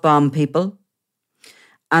love bomb people.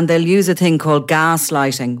 And they'll use a thing called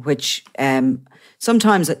gaslighting, which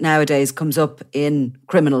sometimes nowadays comes up in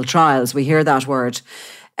criminal trials. We hear that word.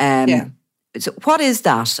 So what is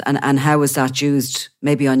that, and how is that used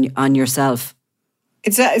maybe on yourself?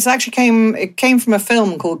 It's actually came from a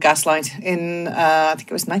film called Gaslight in I think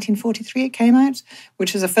it was 1943. It came out,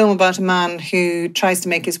 which is a film about a man who tries to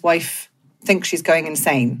make his wife think she's going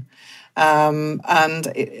insane.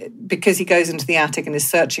 Because he goes into the attic and is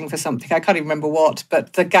searching for something, I can't even remember what,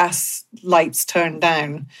 but the gas lights turn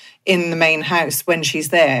down in the main house when she's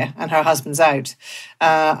there and her husband's out.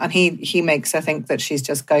 And he makes her think that she's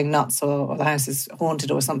just going nuts or the house is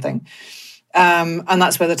haunted or something. And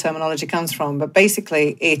that's where the terminology comes from. But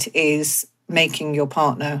basically it is making your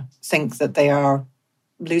partner think that they are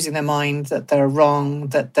losing their mind, that they're wrong,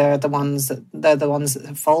 that they're the ones that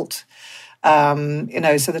have fault.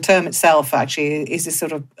 So the term itself actually is a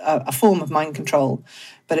sort of a form of mind control,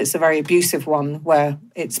 but it's a very abusive one where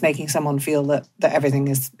it's making someone feel that everything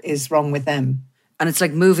is wrong with them. And it's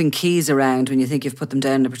like moving keys around when you think you've put them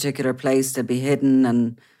down in a particular place to be hidden.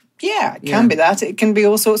 And yeah, it can be that. It can be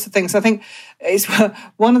all sorts of things. I think it's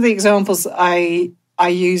one of the examples I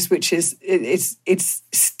use, which is it's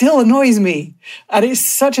still annoys me, and it's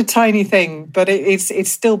such a tiny thing, but it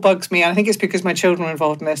still bugs me. And I think it's because my children were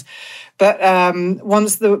involved in this. But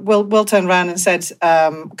once Will turned around and said,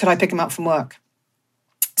 "Could I pick him up from work?"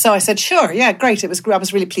 So I said, "Sure, yeah, great." I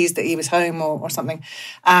was really pleased that he was home or something,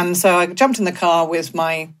 and so I jumped in the car with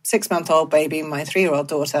my 6-month-old baby and my 3-year-old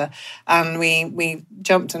daughter, and we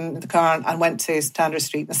jumped in the car and went to St Andrews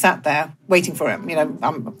Street and sat there waiting for him. I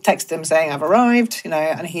texted him saying I've arrived,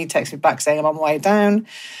 and he texted me back saying I'm on my way down.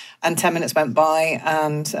 And 10 minutes went by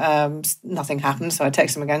and nothing happened. So I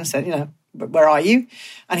texted him again and said, where are you?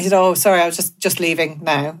 And he said, oh, sorry, I was just leaving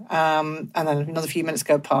now. And then another few minutes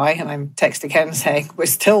go by and I'm texting again saying, we're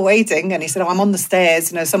still waiting. And he said, oh, I'm on the stairs.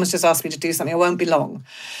 Someone's just asked me to do something. I won't be long.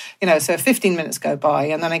 So 15 minutes go by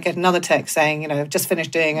and then I get another text saying, just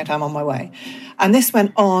finished doing it. I'm on my way. And this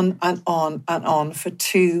went on and on and on for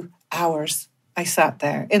 2 hours. I sat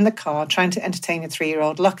there in the car trying to entertain a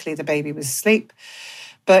 3-year-old. Luckily, the baby was asleep.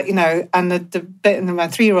 But, and my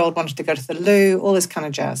 3-year-old wanted to go to the loo, all this kind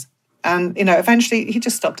of jazz. And, eventually he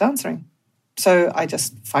just stopped answering. So I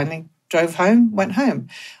just finally drove home, went home.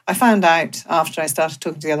 I found out after I started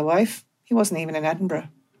talking to the other wife, he wasn't even in Edinburgh.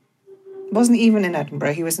 He wasn't even in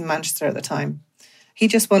Edinburgh. He was in Manchester at the time. He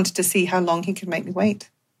just wanted to see how long he could make me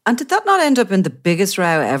wait. And did that not end up in the biggest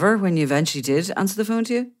row ever when you eventually did answer the phone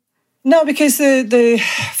to you? No, because the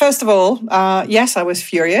first of all, yes, I was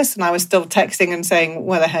furious and I was still texting and saying,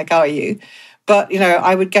 where the heck are you? But,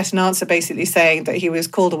 I would get an answer basically saying that he was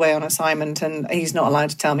called away on assignment and he's not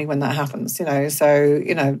allowed to tell me when that happens, So,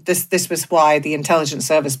 this was why the intelligence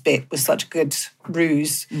service bit was such a good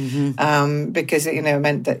ruse, because, it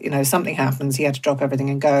meant that, something happens, he had to drop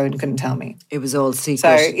everything and go and couldn't tell me. It was all secret.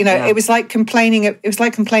 So, It was like complaining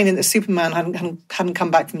that Superman hadn't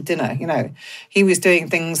come back from dinner, He was doing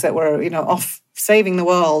things that were, off saving the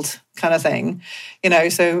world kind of thing,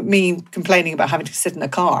 so me complaining about having to sit in a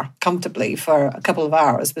car comfortably for a couple of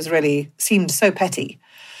hours seemed so petty.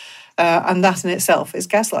 And that in itself is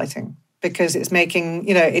gaslighting because it's making,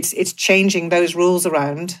 it's changing those rules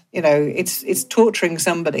around, it's torturing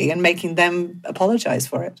somebody and making them apologise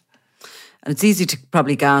for it. And it's easy to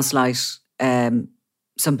probably gaslight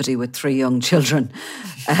somebody with 3 young children.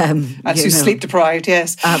 And who's sleep deprived,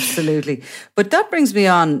 yes. Absolutely. But that brings me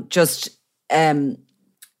on just...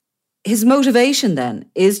 his motivation then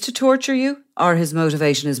is to torture you, or his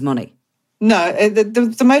motivation is money? No,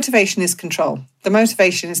 the motivation is control. The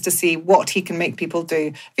motivation is to see what he can make people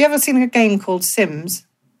do. Have you ever seen a game called Sims?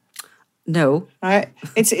 No. Right.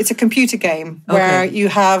 It's a computer game where you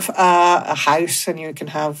have a house and you can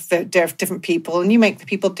have different people and you make the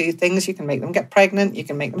people do things. You can make them get pregnant. You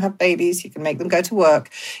can make them have babies. You can make them go to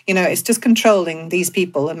work. It's just controlling these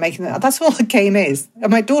people and making them. That's all the game is.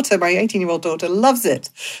 And my 18-year-old daughter, loves it.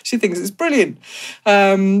 She thinks it's brilliant.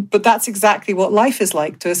 But that's exactly what life is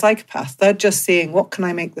like to a psychopath. They're just seeing, what can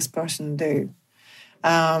I make this person do?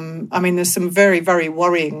 There's some very, very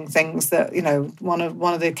worrying things that, one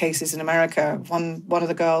of the cases in America, one of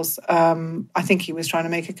the girls, I think he was trying to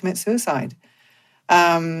make her commit suicide.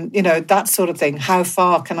 That sort of thing. How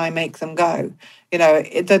far can I make them go?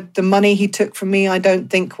 The money he took from me, I don't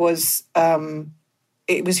think was. I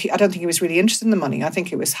don't think he was really interested in the money. I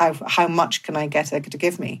think it was how much can I get her to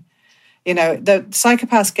give me. The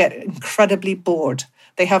psychopaths get incredibly bored.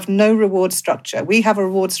 They have no reward structure. We have a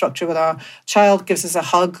reward structure when our child gives us a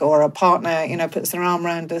hug, or a partner, puts their arm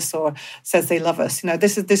around us or says they love us.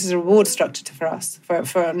 This is a reward structure for us,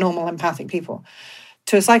 for normal empathic people.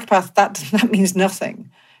 To a psychopath, that means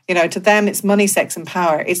nothing. To them, it's money, sex, and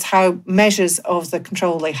power. It's how measures of the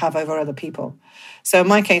control they have over other people. So in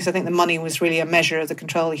my case, I think the money was really a measure of the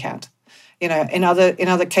control he had. In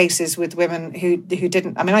other cases with women who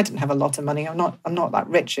didn't. I mean, I didn't have a lot of money. I'm not that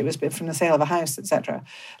rich. It was from the sale of a house, etc.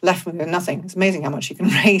 Left with nothing. It's amazing how much you can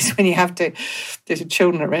raise when you have to. There's your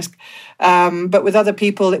children at risk. But with other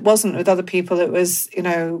people, it wasn't. With other people, it was.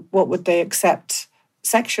 What would they accept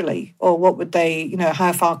sexually, or what would they?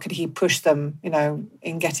 How far could he push them?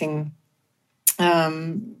 In getting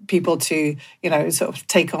people to sort of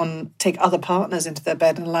take other partners into their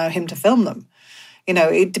bed and allow him to film them.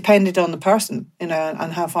 It depended on the person,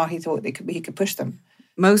 and how far he thought he could push them.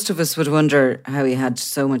 Most of us would wonder how he had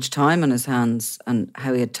so much time on his hands and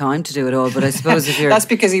how he had time to do it all. But I suppose if you're... That's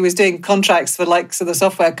because he was doing contracts for likes of the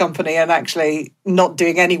software company and actually not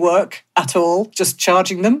doing any work at all, just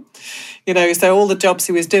charging them. So all the jobs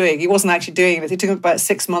he was doing, he wasn't actually doing it. It took him about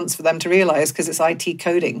 6 months for them to realise, because it's IT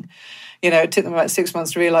coding. It took them about 6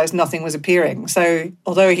 months to realise nothing was appearing. So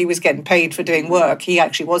although he was getting paid for doing work, he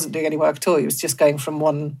actually wasn't doing any work at all. He was just going from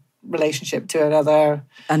one relationship to another.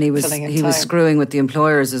 And he was screwing with the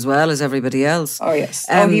employers as well as everybody else. Oh, yes.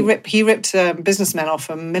 He ripped businessmen off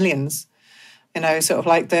for millions. Sort of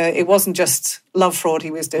like it wasn't just love fraud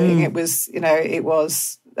he was doing. It was,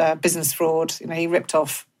 business fraud. He ripped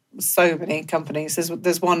off so many companies.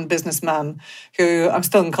 There's one businessman who I'm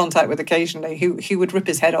still in contact with occasionally, who would rip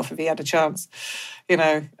his head off if he had a chance,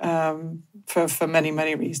 for many,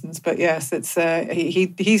 many reasons. But yes, it's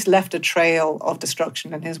he's left a trail of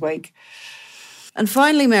destruction in his wake. And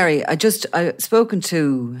finally, Mary, I've spoken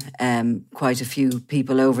to quite a few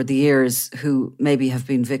people over the years who maybe have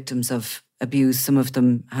been victims of abuse. Some of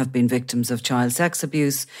them have been victims of child sex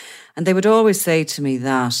abuse. And they would always say to me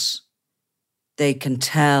that they can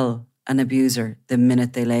tell an abuser the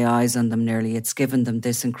minute they lay eyes on them nearly. It's given them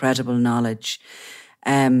this incredible knowledge.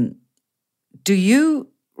 Do you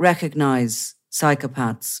recognise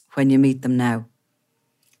psychopaths when you meet them now?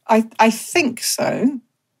 I think so.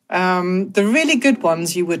 The really good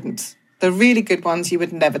ones you wouldn't. The really good ones you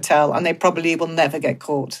would never tell, and they probably will never get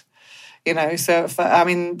caught. So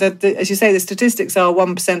as you say, the statistics are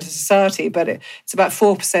 1% of society, but it's about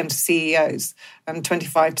 4% of CEOs and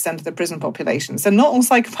 25% of the prison population. So not all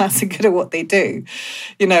psychopaths are good at what they do.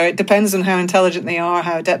 It depends on how intelligent they are,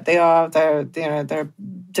 how adept they are, their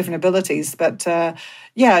different abilities. But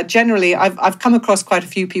generally, I've come across quite a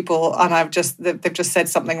few people, and they've just said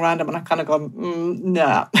something random, and I've kind of gone,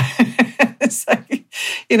 nah. So,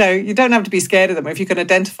 you don't have to be scared of them. If you can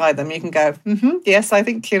identify them, you can go, yes, I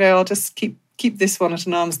think, I'll just keep this one at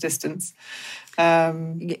an arm's distance.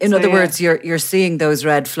 In other words, you're seeing those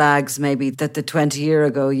red flags maybe that the 20 years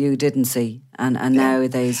ago you didn't see, and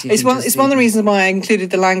nowadays you it's one of the reasons why I included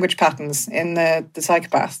the language patterns in the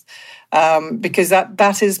psychopath, because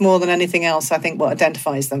that is more than anything else, I think, what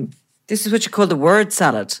identifies them. This is what you call the word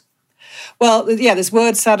salad. Well, yeah, there's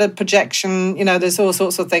word salad, projection, there's all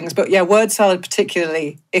sorts of things. But yeah, word salad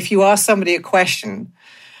particularly, if you ask somebody a question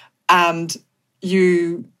and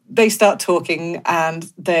they start talking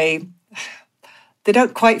and they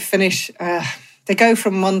don't quite finish, they go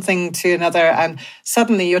from one thing to another, and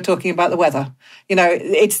suddenly you're talking about the weather.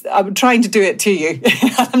 I'm trying to do it to you.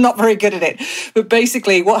 I'm not very good at it. But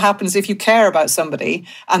basically what happens if you care about somebody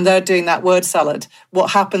and they're doing that word salad,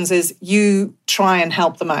 what happens is you try and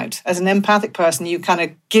help them out. As an empathic person, you kind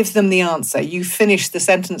of give them the answer. You finish the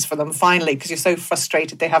sentence for them finally because you're so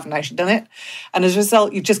frustrated they haven't actually done it. And as a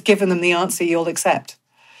result, you've just given them the answer you'll accept.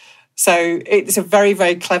 So it's a very,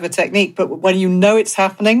 very clever technique. But when you know it's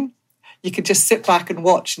happening, you can just sit back and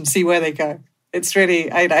watch and see where they go. It's really,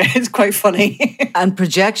 it's quite funny. And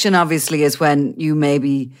projection, obviously, is when you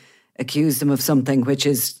maybe accuse them of something which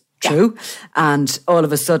is true. And all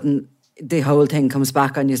of a sudden, the whole thing comes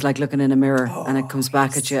back on you. It's like looking in a mirror and it comes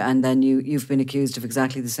back at you. And then you've been accused of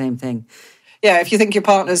exactly the same thing. Yeah, if you think your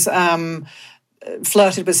partner's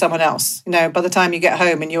flirted with someone else, by the time you get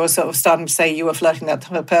home and you're sort of starting to say you were flirting with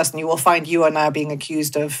that person, you will find you are now being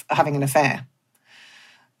accused of having an affair.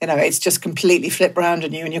 It's just completely flipped around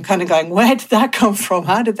on you, and you're kind of going, where did that come from?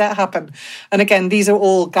 How did that happen? And again, these are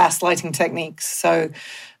all gaslighting techniques. So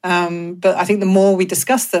But I think the more we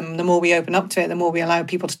discuss them, the more we open up to it, the more we allow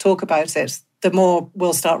people to talk about it, the more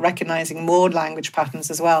we'll start recognising more language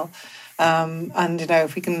patterns as well. And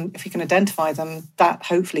if we can identify them, that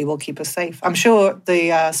hopefully will keep us safe. I'm sure the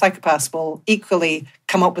psychopaths will equally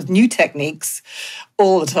come up with new techniques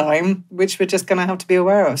all the time, which we're just going to have to be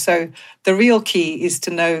aware of. So the real key is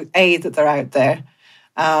to know that they're out there,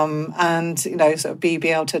 and sort of be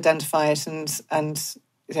able to identify it, and as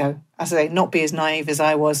I say, not be as naive as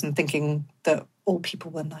I was and thinking that all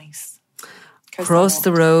people were nice. Cross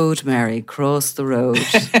the road, Mary. Cross the road.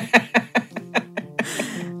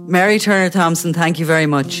 Mary Turner-Thompson, thank you very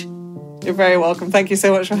much. You're very welcome. Thank you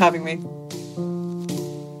so much for having me.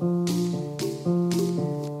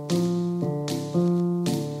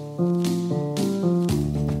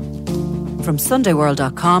 From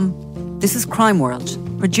SundayWorld.com, this is Crime World,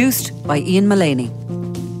 produced by Ian Mullaney.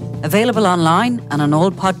 Available online and on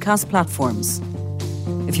all podcast platforms.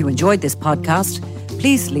 If you enjoyed this podcast,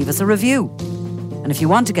 please leave us a review. And if you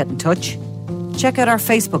want to get in touch, check out our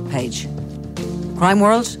Facebook page, Crime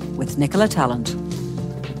World with Nicola Tallant.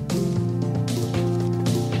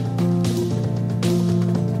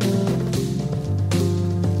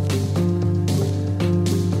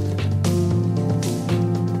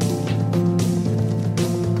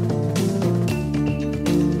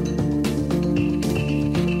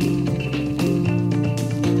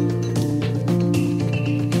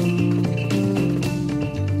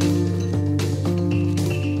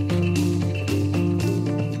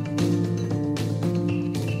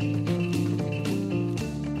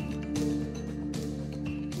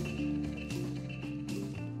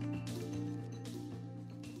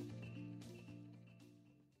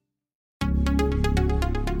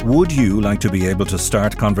 Would you like to be able to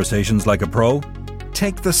start conversations like a pro?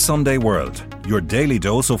 Take the Sunday World, your daily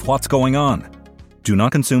dose of what's going on. Do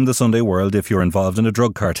not consume the Sunday World if you're involved in a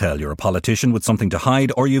drug cartel, you're a politician with something to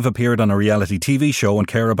hide, or you've appeared on a reality TV show and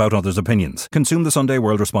care about others' opinions. Consume the Sunday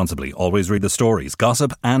World responsibly. Always read the stories,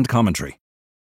 gossip and commentary.